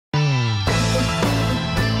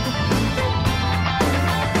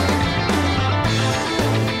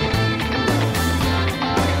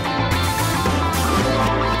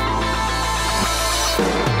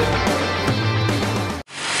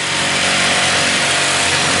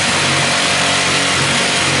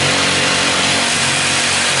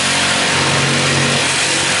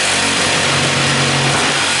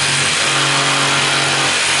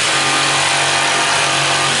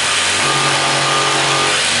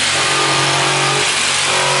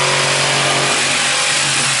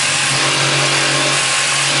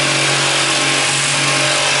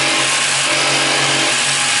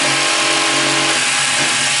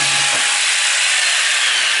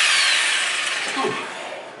Would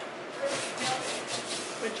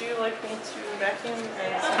you like me to vacuum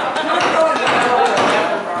and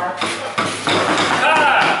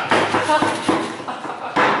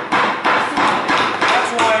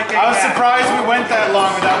I was surprised we went that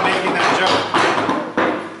long without making that joke.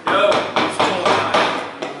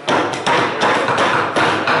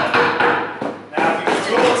 Now, if it was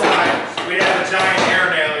tool time, we'd have a giant air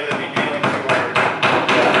nailer that'd be nailing through wires.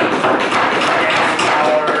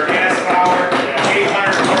 Gas power,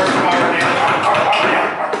 800 horsepower nailer.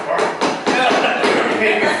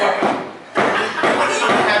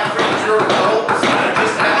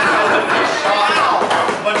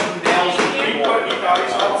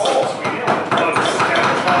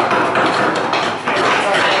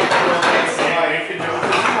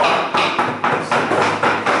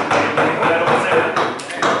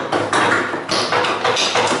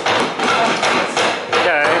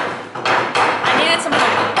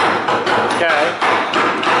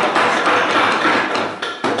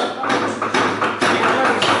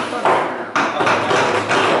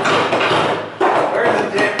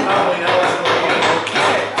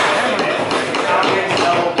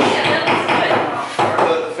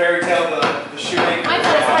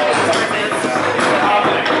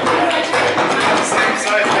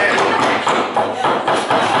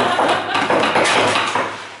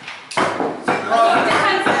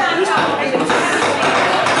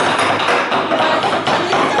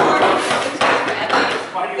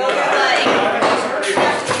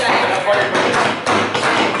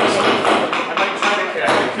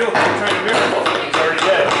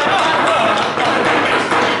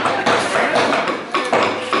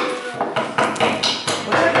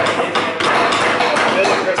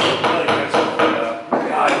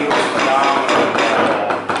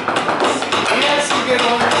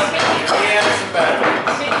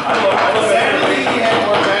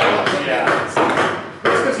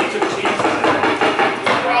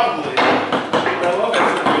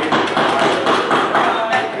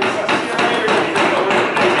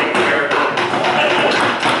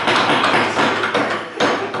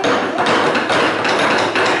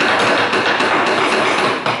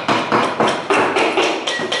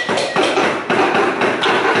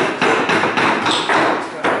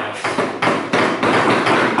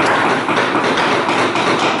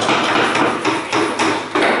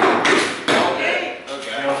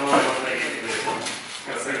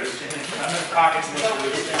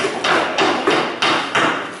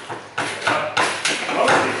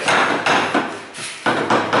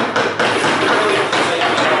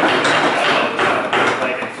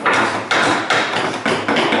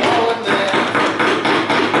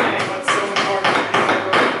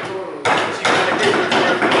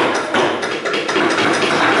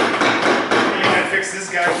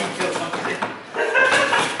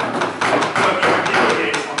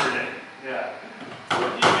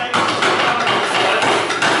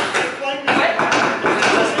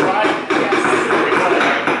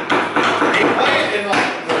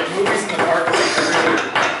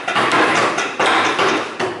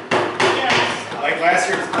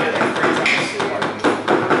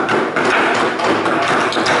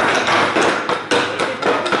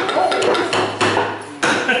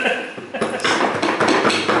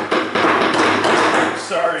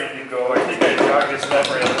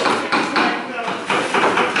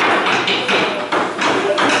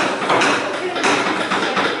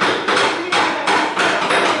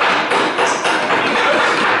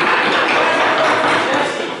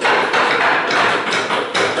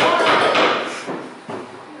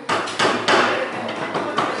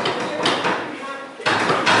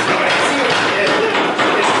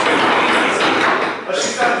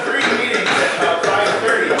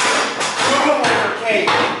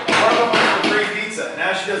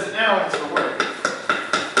 Does it now.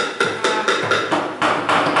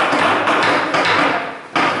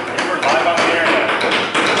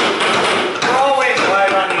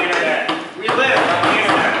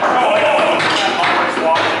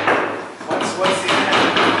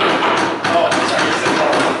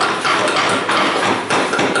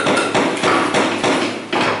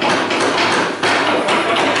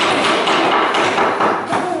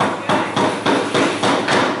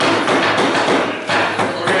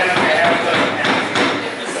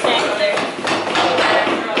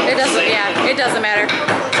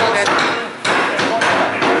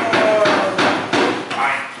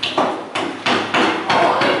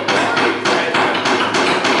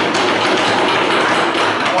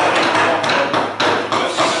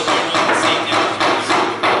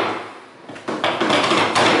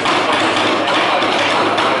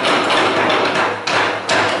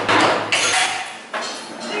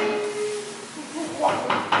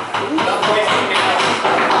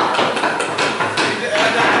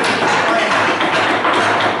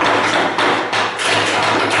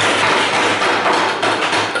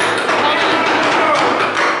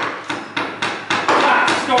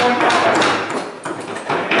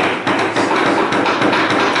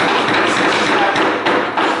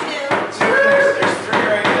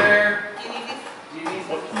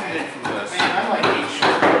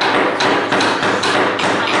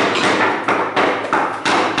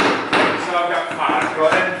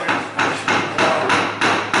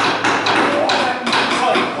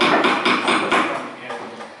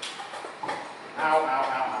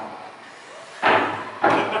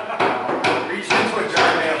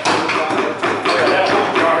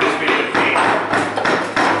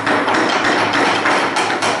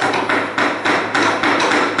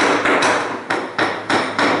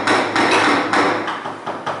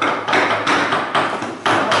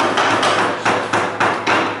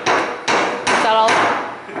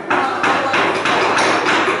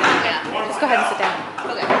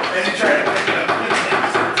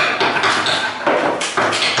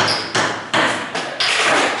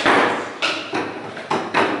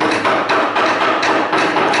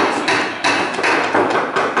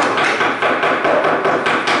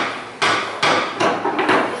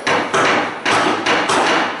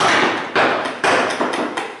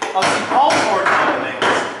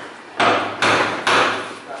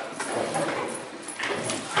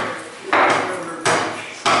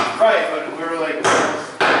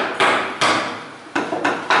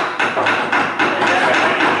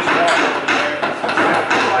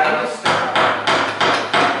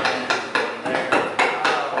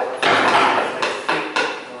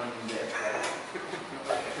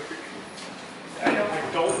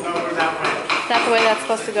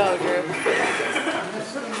 supposed to go, Drew.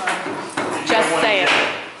 Just saying.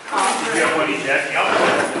 You have one ejecting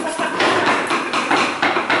out.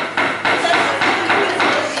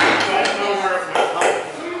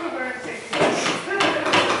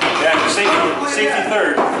 Yeah, safety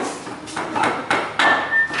third.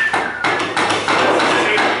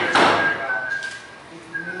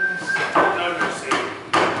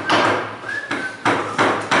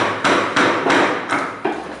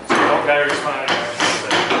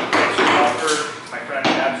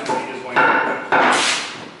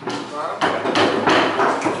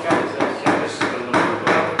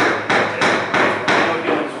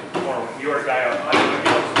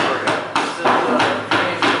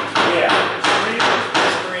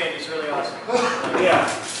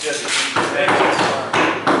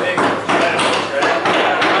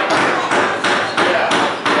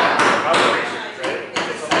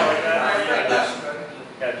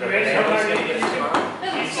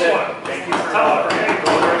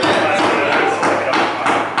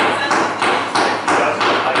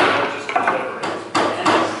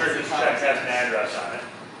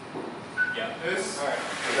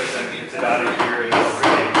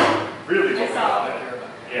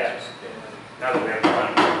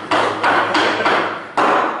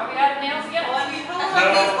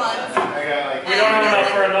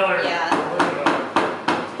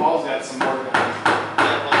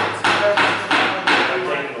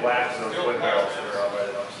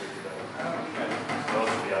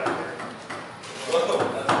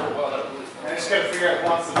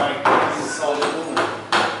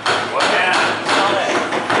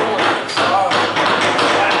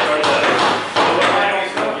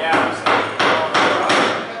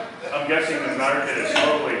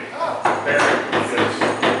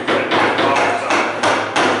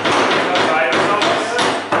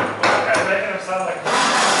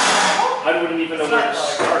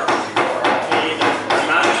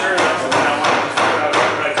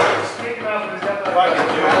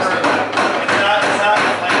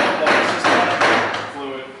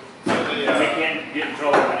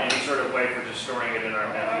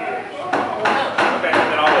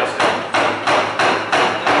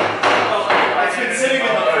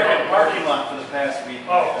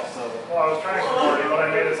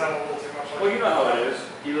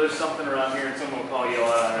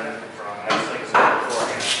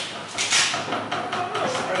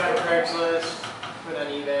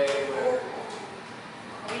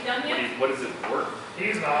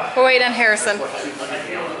 We'll wait on Harrison. Make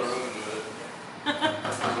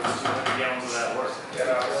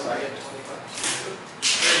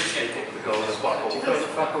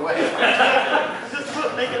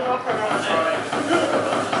it up around.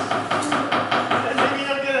 And maybe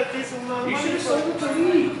you'll get a decent amount of money. You should have sold it to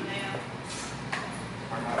me.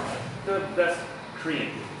 That's Korean.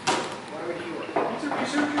 Why would you want? He's a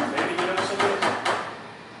researcher. Maybe you know somebody else.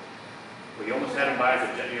 Well, you almost had him buy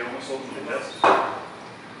it, you almost sold him to Justice.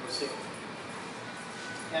 We'll see.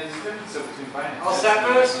 Yeah, there's a difference between buying and all set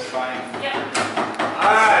for us? buying. Yeah.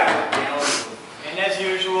 Alright. And as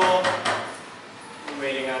usual, we're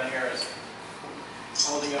waiting on Harrison.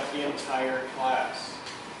 Holding up the entire class.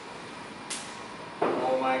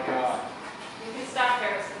 Oh my God. You can stop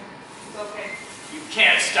Harrison. It's okay. You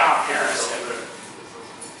can't stop Harrison.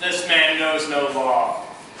 This man knows no law.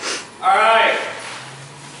 Alright.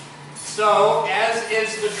 So, as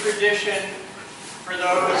is the tradition for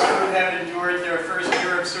those who have endured their first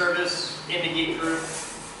year of service in the Geek Group,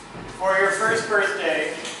 for your first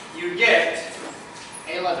birthday, you get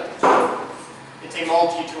a Leatherman. It's a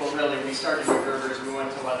multi-tool, really. We started with Gerbers, we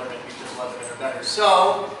went to Leatherman because Leatherman are better.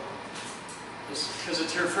 So, because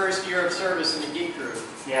it's your first year of service in the Geek Group,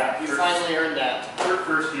 Yeah. you finally earned that.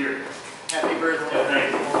 First year. Happy birthday. Oh,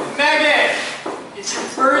 thank you. Megan! It's your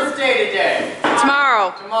birthday today.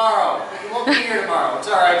 Tomorrow. Tomorrow. You won't be here tomorrow. It's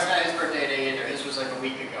alright, it's not his birthday day either. His was like a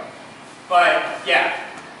week ago. But, yeah.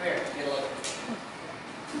 Come here, get a Leatherman.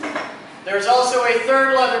 There's also a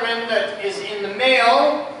third Leatherman that is in the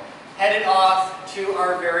mail, headed off to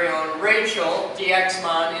our very own Rachel,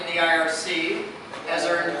 DXMon in the IRC, has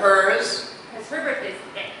earned hers. Because her birthday's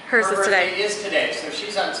today. Hers Her is today. birthday is today, so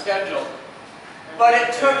she's on schedule. But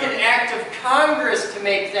it took an act of Congress to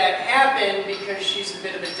make that happen because she's a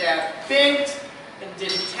bit of a daft bint and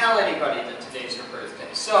didn't tell anybody that today's her birthday.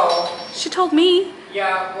 So, She told me.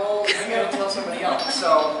 yeah, well, I'm going to tell somebody else.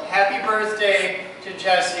 So, happy birthday to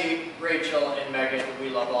Jessie, Rachel, and Megan. We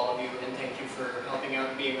love all of you, and thank you for helping out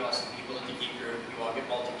and being awesome people at the Geek Group. You all get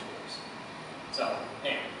multi-tools. So,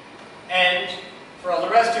 anyway. And for all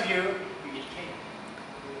the rest of you, you get cake.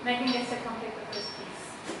 Megan gets to come pick the first piece.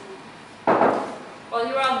 While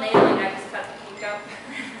you were all nailing, I just cut the cake up.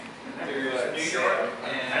 There's New York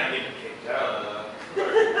and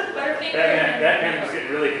Perfect. That man was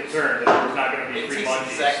getting really concerned that there's not gonna be it free tastes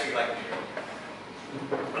munchies. exactly like New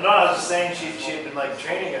York. No, I was just saying she'd been like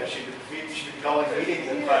training us. She'd be calling meetings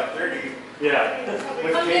at 5:30 Yeah.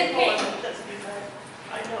 with I'm Kate. good, Kate.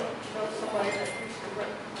 I know somebody that used to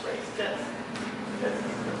raise this.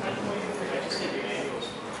 I just did your manuals.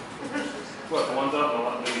 What, the ones up, the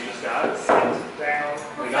one that we just got? Down.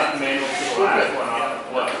 We got the manuals to the last one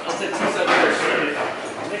off, what? I'll say 270. I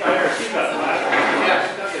think IRC got the last one.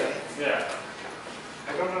 Yeah. Yeah.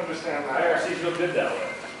 I don't understand IRC's real good that way.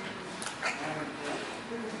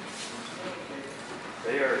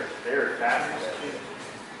 They are fast.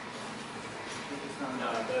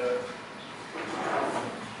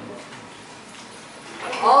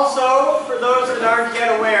 Also, for those that aren't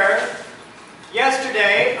yet aware,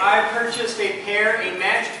 yesterday I purchased a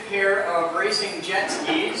matched pair of racing jet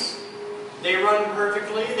skis. They run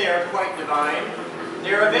perfectly, they are quite divine.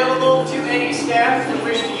 They're available to any staff that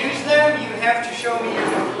wish to use them. You have to show me your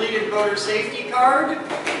completed motor safety card,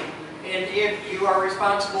 and if you are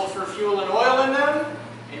responsible for fuel and oil in them,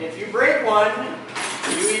 and if you break one,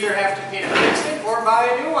 you either have to pay to fix it or buy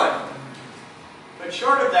a new one. But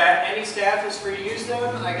short of that, any staff is free to use them.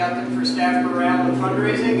 I got them for staff morale and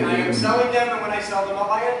fundraising. I am selling them, and when I sell them, I'll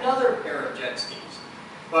buy another pair of jet skis.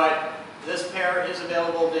 But this pair is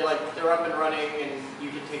available. They're up and running, and you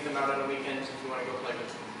can take them out on the weekends if you want to go play with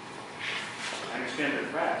them. I understand they're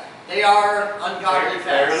fast. They are ungodly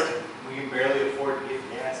fast. We can barely afford to get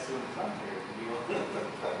gas to and from here.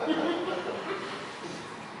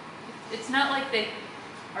 It's not like they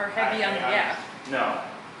are heavy on the gas. No.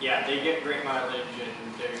 Yeah, they get great mileage,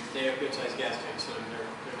 and they have good sized gas tanks, so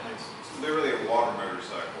they're nice. It's literally a water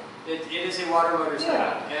motorcycle. It is a water motorcycle,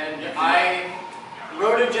 Yeah. and I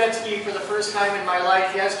rode a jet ski for the first time in my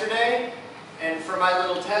life yesterday, and for my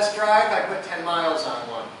little test drive, I put 10 miles on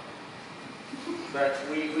one. But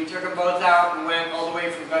we took them both out and went all the way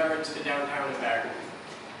from Veterans to downtown and back.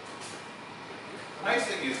 The nice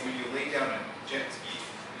thing is when you lay down a jet ski,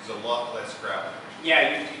 there's a lot less gravel.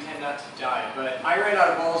 Yeah, you tend not to die, but I ran out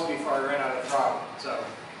of balls before I ran out of throttle, so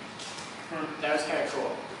that was kind of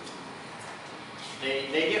cool.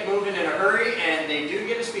 They get moving in a hurry, and they do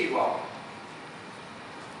get a speed wall.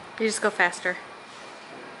 You just go faster.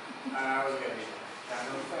 I was gonna be kind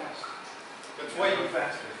of fast. That's why you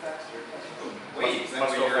faster. the waves,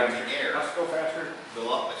 that way you're in the air. Must go faster. There's a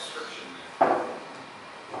lot less friction there.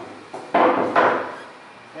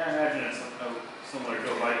 Yeah, I imagine it's similar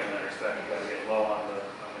to a bike in that respect. You gotta get low on the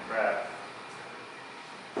crab.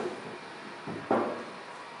 It's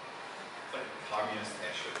like communist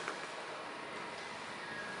Escher.